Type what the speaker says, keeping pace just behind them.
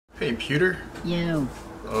Hey, Pewter. Yo.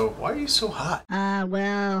 Why are you so hot?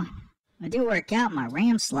 Well, I do work out my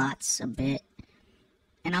RAM slots a bit.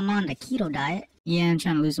 And I'm on the keto diet. Yeah, I'm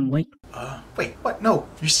trying to lose some weight. Wait, what? No,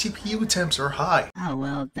 your CPU temps are high. Oh,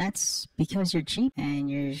 well, that's because you're cheap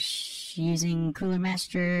and you're using Cooler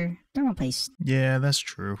Master thermal paste. Yeah, that's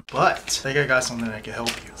true. But I think I got something that can help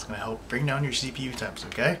you. It's gonna help bring down your CPU temps,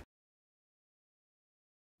 okay?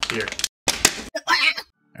 Here.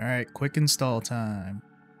 Alright, quick install time.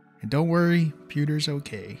 And don't worry, Pewter's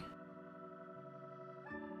okay.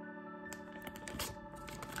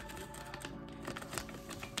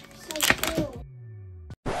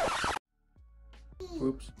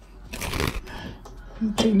 Whoops.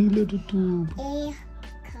 Tiny little tube. How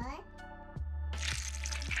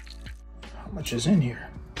much is in here?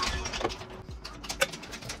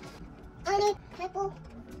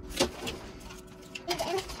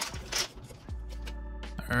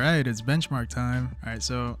 Alright, it's benchmark time. Alright,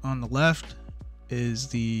 so on the left is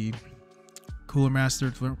the Cooler Master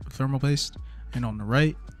thermal paste, and on the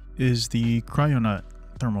right is the Cryonut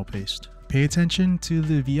thermal paste. Pay attention to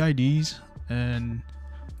the VIDs and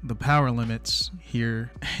the power limits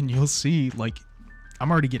here, and you'll see, like, I'm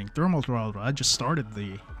already getting thermal throttled. I just started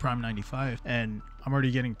the Prime 95 and I'm already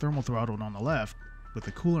getting thermal throttled on the left with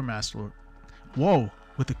the Cooler Master. Whoa,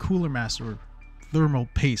 with the Cooler Master thermal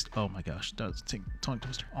paste. Oh my gosh, that's a tongue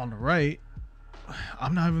twister. On the right,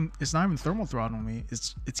 it's not even thermal throttling me.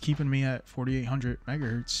 It's keeping me at 4800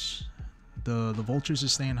 megahertz. The voltage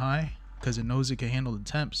is staying high because it knows it can handle the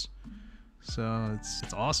temps. So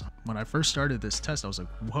it's awesome. When I first started this test, I was like,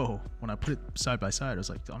 whoa. When I put it side by side, I was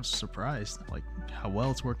like, I'm surprised like how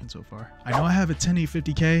well it's working so far. I know I have a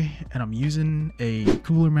 1080 and I'm using a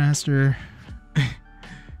Cooler Master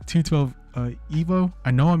 212 EVO.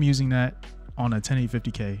 I know I'm using that on a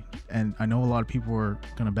 1080 and I know a lot of people are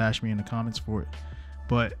gonna bash me in the comments for it,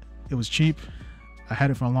 but it was cheap. I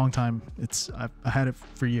had it for a long time. I had it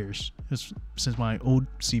for years, since my old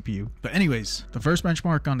CPU. But anyways, the first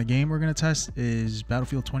benchmark on the game we're gonna test is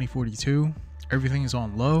Battlefield 2042. Everything is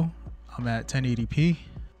on low. I'm at 1080p.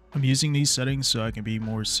 I'm using these settings so I can be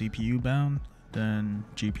more CPU bound than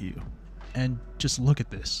GPU. And just look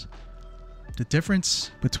at this. The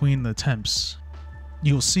difference between the temps.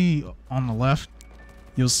 You'll see on the left,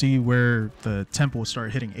 you'll see where the temp will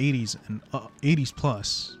start hitting 80s and 80s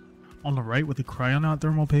plus. On the right with the Cryonut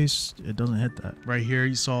thermal paste, it doesn't hit that. Right here,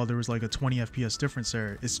 you saw there was like a 20 FPS difference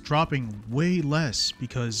there. It's dropping way less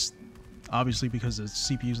because, obviously, because the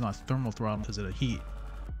CPU is not thermal throttling because of the heat.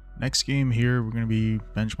 Next game here we're going to be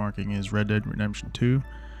benchmarking is Red Dead Redemption 2.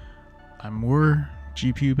 I'm more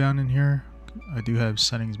GPU bound in here. I do have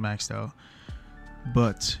settings maxed out,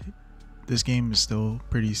 but this game is still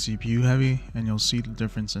pretty CPU heavy, and you'll see the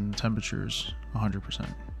difference in temperatures 100%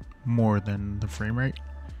 more than the frame rate.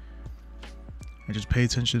 And just pay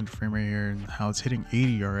attention to the frame rate here and how it's hitting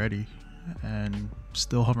 80 already and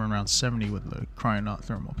still hovering around 70 with the Cryonut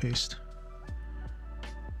thermal paste.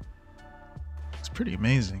 It's pretty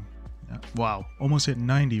amazing. Yeah. Wow, almost hit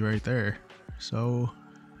 90 right there. So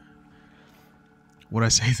would I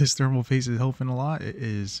say this thermal paste is helping a lot?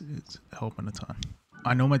 It's helping a ton.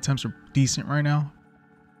 I know my temps are decent right now,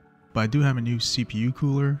 but I do have a new CPU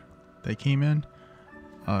cooler that came in,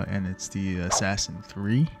 and it's the Assassin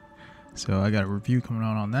 3. So I got a review coming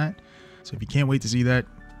out on that. So if you can't wait to see that,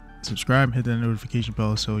 subscribe, hit that notification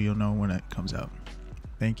bell so you'll know when it comes out.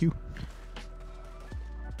 Thank you.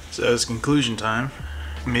 So it's conclusion time.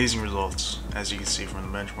 Amazing results, as you can see from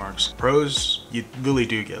the benchmarks. Pros, you really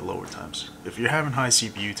do get lower temps. If you're having high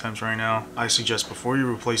CPU temps right now, I suggest before you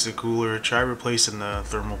replace the cooler, try replacing the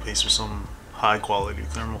thermal paste with some high quality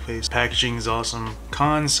thermal paste. Packaging is awesome.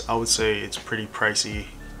 Cons, I would say it's pretty pricey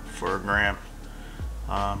for a gram.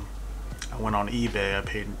 I went on eBay, I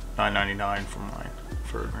paid $9.99 for mine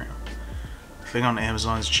for a gram. I think on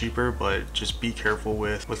Amazon is cheaper, but just be careful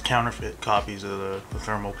with counterfeit copies of the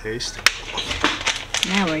thermal paste.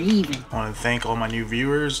 Now we're even. I want to thank all my new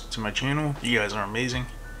viewers to my channel. You guys are amazing.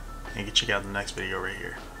 And you can check out the next video right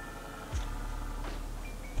here.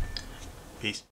 Peace.